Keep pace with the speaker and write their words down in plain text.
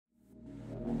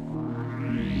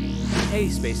Hey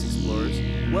Space Explorers,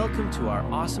 welcome to our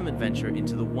awesome adventure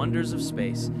into the wonders of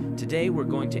space. Today we're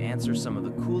going to answer some of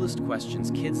the coolest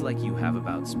questions kids like you have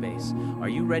about space. Are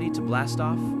you ready to blast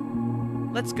off?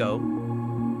 Let's go!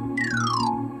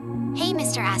 Hey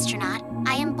Mr. Astronaut,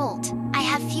 I am Bolt. I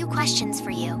have few questions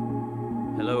for you.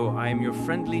 Hello, I am your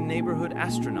friendly neighborhood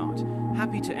astronaut.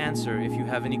 Happy to answer if you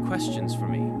have any questions for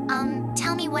me.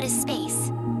 Tell me, what is space?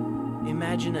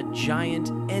 Imagine a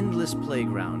giant, endless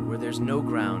playground where there's no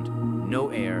ground, no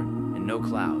air, and no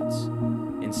clouds.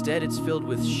 Instead, it's filled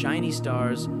with shiny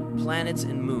stars, planets,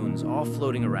 and moons all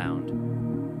floating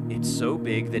around. It's so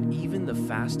big that even the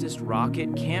fastest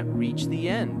rocket can't reach the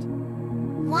end.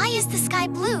 Why is the sky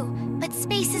blue, but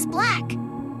space is black?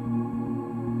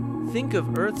 Think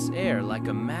of Earth's air like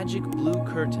a magic blue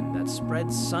curtain that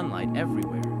spreads sunlight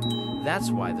everywhere.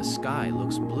 That's why the sky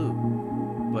looks blue.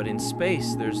 But in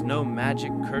space, there's no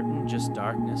magic curtain, just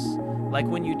darkness, like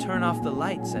when you turn off the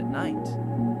lights at night.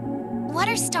 What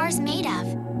are stars made of?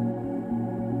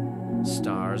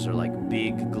 Stars are like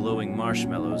big, glowing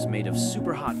marshmallows made of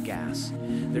super hot gas.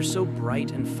 They're so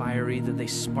bright and fiery that they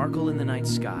sparkle in the night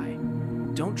sky.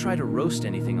 Don't try to roast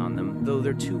anything on them, though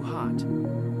they're too hot.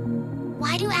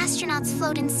 Why do astronauts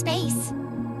float in space?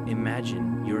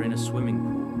 Imagine you're in a swimming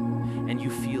pool, and you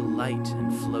feel light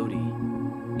and floaty.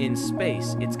 In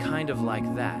space, it's kind of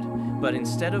like that, but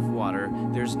instead of water,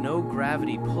 there's no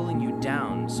gravity pulling you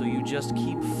down, so you just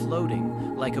keep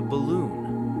floating like a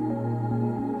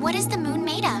balloon. What is the moon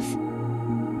made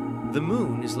of? The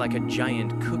moon is like a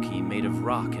giant cookie made of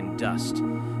rock and dust,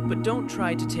 but don't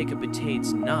try to take a potato.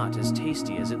 It's not as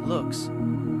tasty as it looks.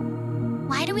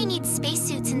 Why do we need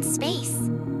spacesuits in space?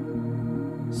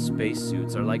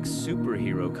 Spacesuits are like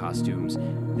superhero costumes.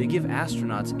 They give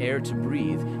astronauts air to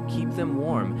breathe, keep them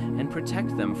warm, and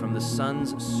protect them from the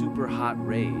sun's super hot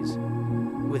rays.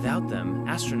 Without them,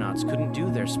 astronauts couldn't do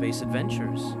their space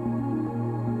adventures.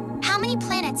 How many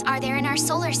planets are there in our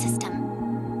solar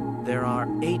system? There are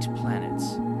 8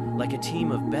 planets, like a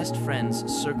team of best friends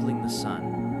circling the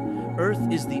sun.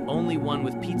 Earth is the only one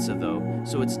with pizza though,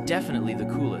 so it's definitely the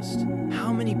coolest.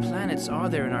 How many planets are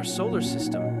there in our solar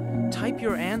system? Type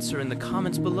your answer in the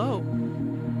comments below.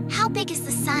 How big is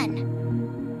the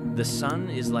sun? The sun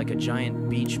is like a giant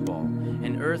beach ball,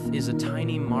 and Earth is a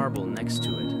tiny marble next to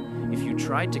it. If you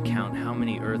tried to count how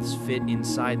many Earths fit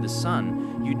inside the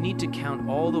sun, you'd need to count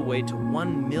all the way to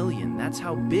 1 million. That's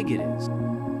how big it is.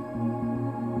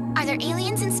 Are there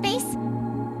aliens in space?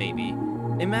 Maybe.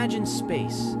 Imagine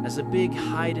space as a big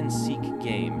hide-and-seek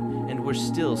game, and we're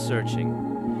still searching.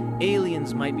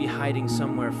 Aliens might be hiding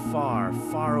somewhere far,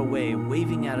 far away,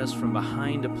 waving at us from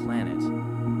behind a planet.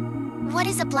 What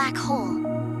is a black hole?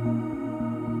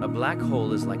 A black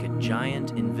hole is like a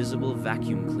giant, invisible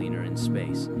vacuum cleaner in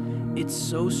space. It's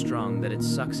so strong that it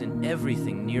sucks in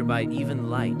everything nearby, even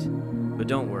light. But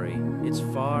don't worry, it's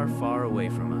far, far away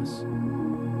from us.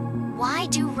 Why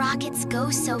do rockets go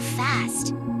so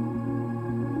fast?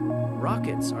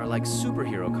 Rockets are like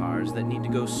superhero cars that need to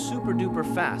go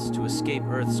super-duper fast to escape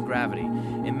Earth's gravity.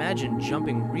 Imagine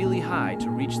jumping really high to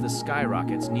reach the sky.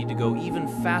 Rockets need to go even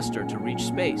faster to reach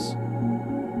space.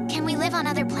 Can we live on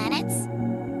other planets?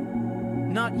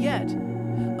 Not yet.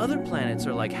 Other planets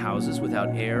are like houses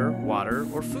without air, water,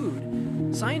 or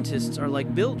food. Scientists are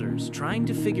like builders, trying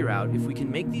to figure out if we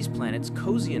can make these planets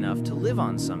cozy enough to live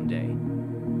on someday.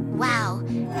 Wow,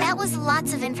 that was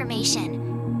lots of information.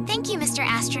 Thank you, Mr.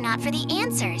 Astronaut, for the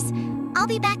answers. I'll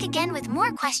be back again with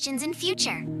more questions in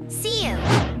future. See you!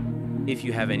 If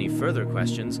you have any further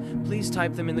questions, please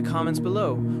type them in the comments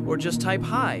below, or just type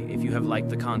hi if you have liked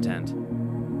the content.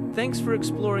 Thanks for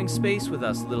exploring space with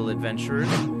us, little adventurers.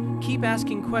 Keep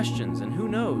asking questions, and who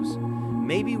knows,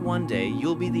 maybe one day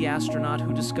you'll be the astronaut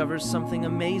who discovers something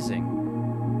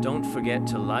amazing. Don't forget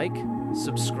to like,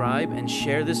 subscribe, and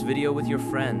share this video with your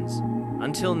friends.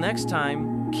 Until next time,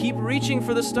 keep reaching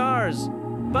for the stars.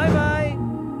 Bye-bye!